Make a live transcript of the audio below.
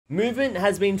Movement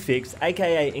has been fixed,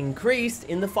 aka increased,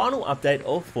 in the final update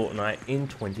of Fortnite in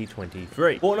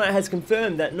 2023. Fortnite has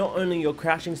confirmed that not only your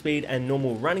crouching speed and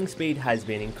normal running speed has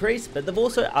been increased, but they've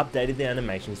also updated the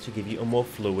animations to give you a more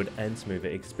fluid and smoother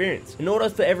experience. In order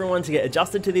for everyone to get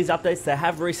adjusted to these updates, they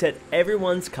have reset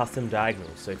everyone's custom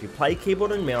diagonals. So if you play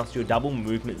keyboard and mouse, your double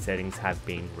movement settings have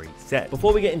been reset.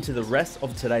 Before we get into the rest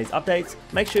of today's updates,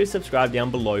 make sure you subscribe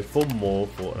down below for more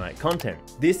Fortnite content.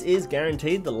 This is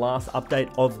guaranteed the last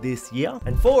update of this year,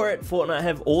 and for it, Fortnite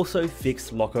have also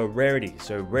fixed locker rarity,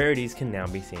 so rarities can now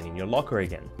be seen in your locker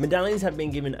again. Medallions have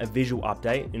been given a visual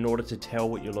update in order to tell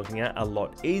what you're looking at a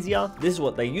lot easier. This is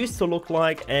what they used to look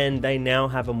like, and they now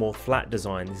have a more flat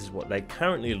design. This is what they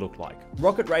currently look like.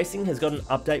 Rocket Racing has got an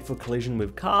update for collision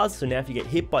with cars, so now if you get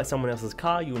hit by someone else's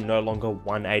car, you will no longer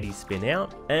 180 spin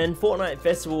out. And Fortnite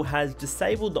Festival has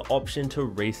disabled the option to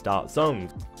restart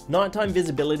songs. Nighttime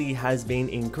visibility has been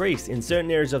increased. In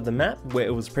certain areas of the map where it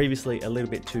was previously a little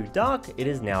bit too dark, it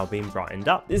has now been brightened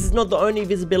up. This is not the only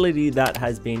visibility that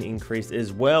has been increased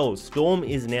as well. Storm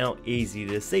is now easy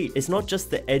to see. It's not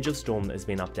just the edge of Storm that has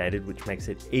been updated, which makes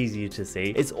it easier to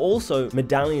see. It's also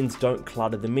medallions don't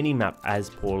clutter the minimap as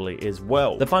poorly as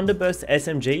well. The Thunderburst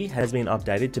SMG has been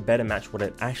updated to better match what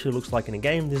it actually looks like in a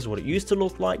game. This is what it used to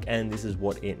look like, and this is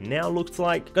what it now looks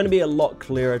like. Going to be a lot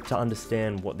clearer to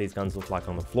understand what these guns look like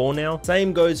on the floor now.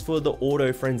 Same goes for the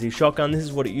Auto Frenzy shotgun. This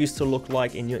is what it used to look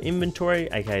like in your inventory,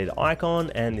 aka the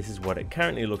icon, and this is what it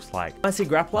currently looks like. Icy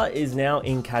Grappler is now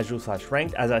in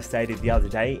casual/ranked. As I stated the other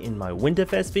day in my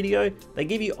Winterfest video, they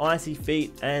give you icy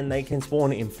feet and they can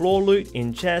spawn in floor loot,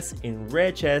 in chests, in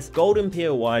rare chests, golden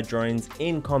POI drones,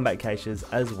 in combat caches,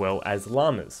 as well as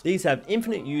llamas. These have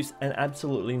infinite use and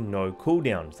absolutely no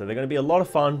cooldown, so they're going to be a lot of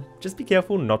fun. Just be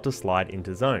careful not to slide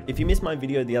into zone. If you missed my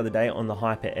video the other day on the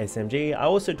Hyper SMG, I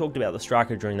also talked about the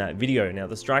striker during that video. Now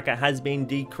the striker has been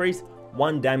decreased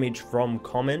 1 damage from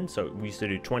common, so we used to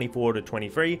do 24 to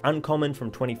 23, uncommon from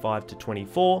 25 to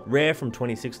 24, rare from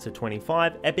 26 to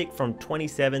 25, epic from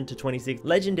 27 to 26,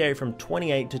 legendary from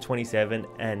 28 to 27,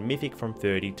 and mythic from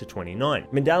 30 to 29.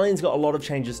 Medallions got a lot of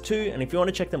changes too, and if you want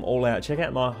to check them all out, check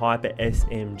out my Hyper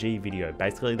SMG video.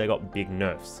 Basically, they got big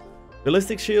nerfs.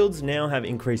 Ballistic shields now have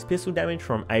increased pistol damage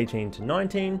from 18 to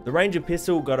 19. The Ranger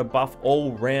pistol got a buff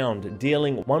all round,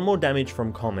 dealing 1 more damage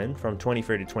from common from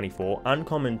 23 to 24,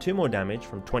 uncommon 2 more damage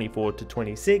from 24 to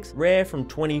 26, rare from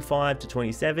 25 to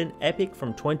 27, epic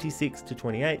from 26 to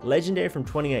 28, legendary from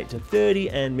 28 to 30,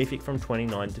 and mythic from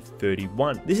 29 to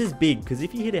 31. This is big because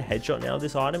if you hit a headshot now with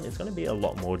this item, it's going to be a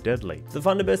lot more deadly. The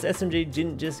Thunderburst SMG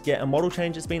didn't just get a model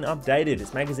change, it's been updated.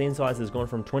 Its magazine size has gone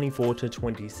from 24 to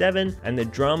 27, and the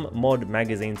drum mod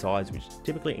magazine size, which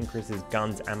typically increases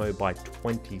guns ammo by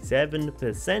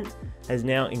 27%, has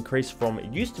now increased from,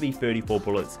 it used to be 34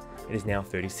 bullets, it is now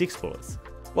 36 bullets.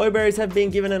 Flowberries have been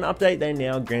given an update. They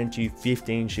now grant you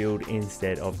 15 shield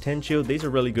instead of 10 shield. These are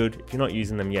really good. If you're not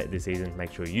using them yet this season,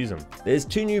 make sure you use them. There's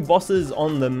 2 new bosses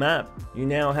on the map. You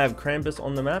now have Krampus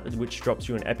on the map, which drops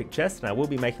you an epic chest, and I will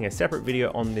be making a separate video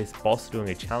on this boss doing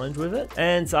a challenge with it.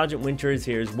 And Sergeant Winter is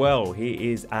here as well.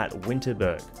 He is at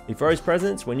Winterberg. He throws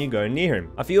presents when you go near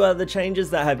him. A few other changes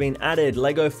that have been added.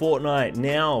 Lego Fortnite.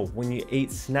 Now, when you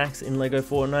eat snacks in Lego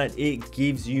Fortnite, it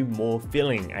gives you more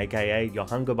filling, aka your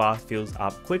hunger bar fills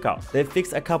up quicker. They've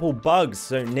fixed a couple bugs,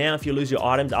 so now if you lose your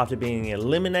items after being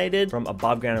eliminated from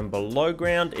above ground and below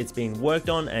ground, it's being worked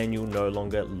on and you'll no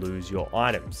longer lose your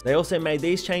items. They also made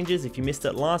these changes. If you missed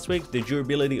it last week, the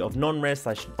durability of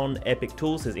non-rare/non-epic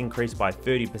tools has increased by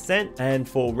 30%, and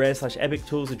for rare/epic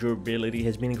tools, the durability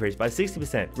has been increased by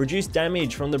 60%. Reduced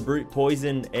damage from the brute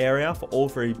poison area for all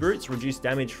 3 brutes. Reduced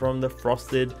damage from the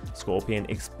frosted scorpion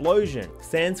explosion.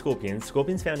 Sand scorpions,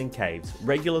 scorpions found in caves,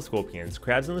 regular scorpions,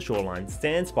 crabs on the shoreline,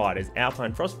 sand spiders,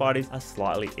 alpine frost spiders are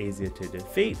slightly easier to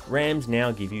defeat. Rams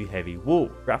now give you heavy wool.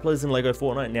 Grapplers in Lego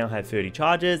Fortnite now have 30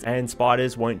 charges, and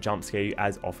spiders won't jump scare you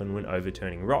as often when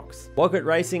overturning rocks. Rocket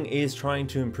Racing is trying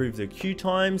to improve the queue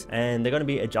times, and they're going to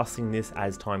be adjusting this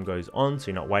as time goes on, so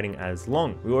you're not waiting as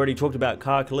long. We already talked about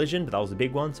car collision, but that was a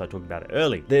big one, so I talked about it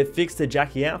early. They've fixed the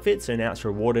Jackie outfit, so now it's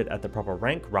rewarded at the proper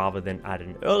rank rather than at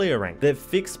an earlier rank. They've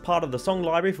fixed part of the song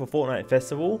library for Fortnite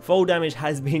Festival. Fall damage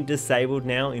has been disabled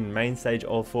now in main stage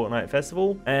of Fortnite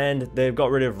Festival, and they've got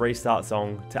rid of restart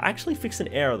song to actually fix an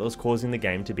error that was causing the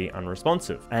game to be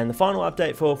unresponsive. And the final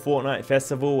update for Fortnite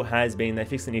Festival has been they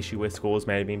fixed an issue where scores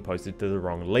may have been posted to the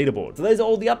wrong leaderboard. So those are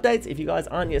all the updates. If you guys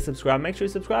aren't yet subscribed, make sure you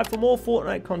subscribe for more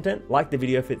Fortnite content. Like the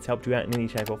video if it's helped you out in any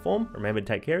shape or form. Remember to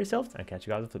take care of yourselves, and catch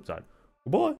you guys on the flip side. Goodbye.